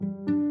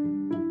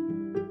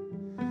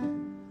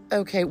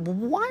Okay,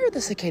 why are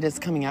the cicadas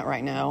coming out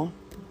right now?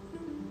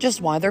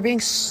 Just why? They're being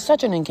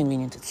such an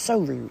inconvenience. It's so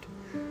rude.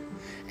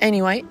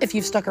 Anyway, if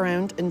you've stuck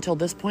around until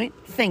this point,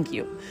 thank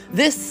you.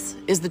 This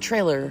is the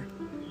trailer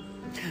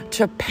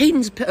to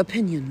Peyton's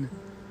Opinion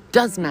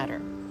Does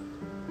Matter.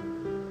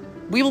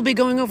 We will be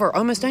going over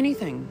almost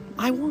anything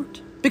I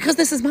want, because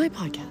this is my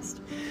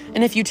podcast.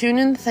 And if you tune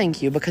in,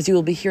 thank you, because you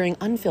will be hearing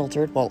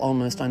unfiltered, well,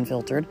 almost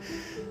unfiltered,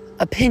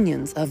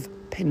 opinions of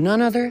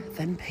none other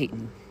than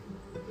Peyton.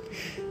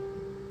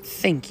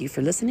 Thank you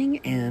for listening,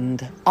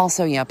 and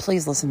also,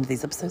 please listen to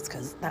these episodes,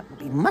 because that would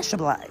be much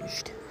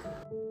obliged.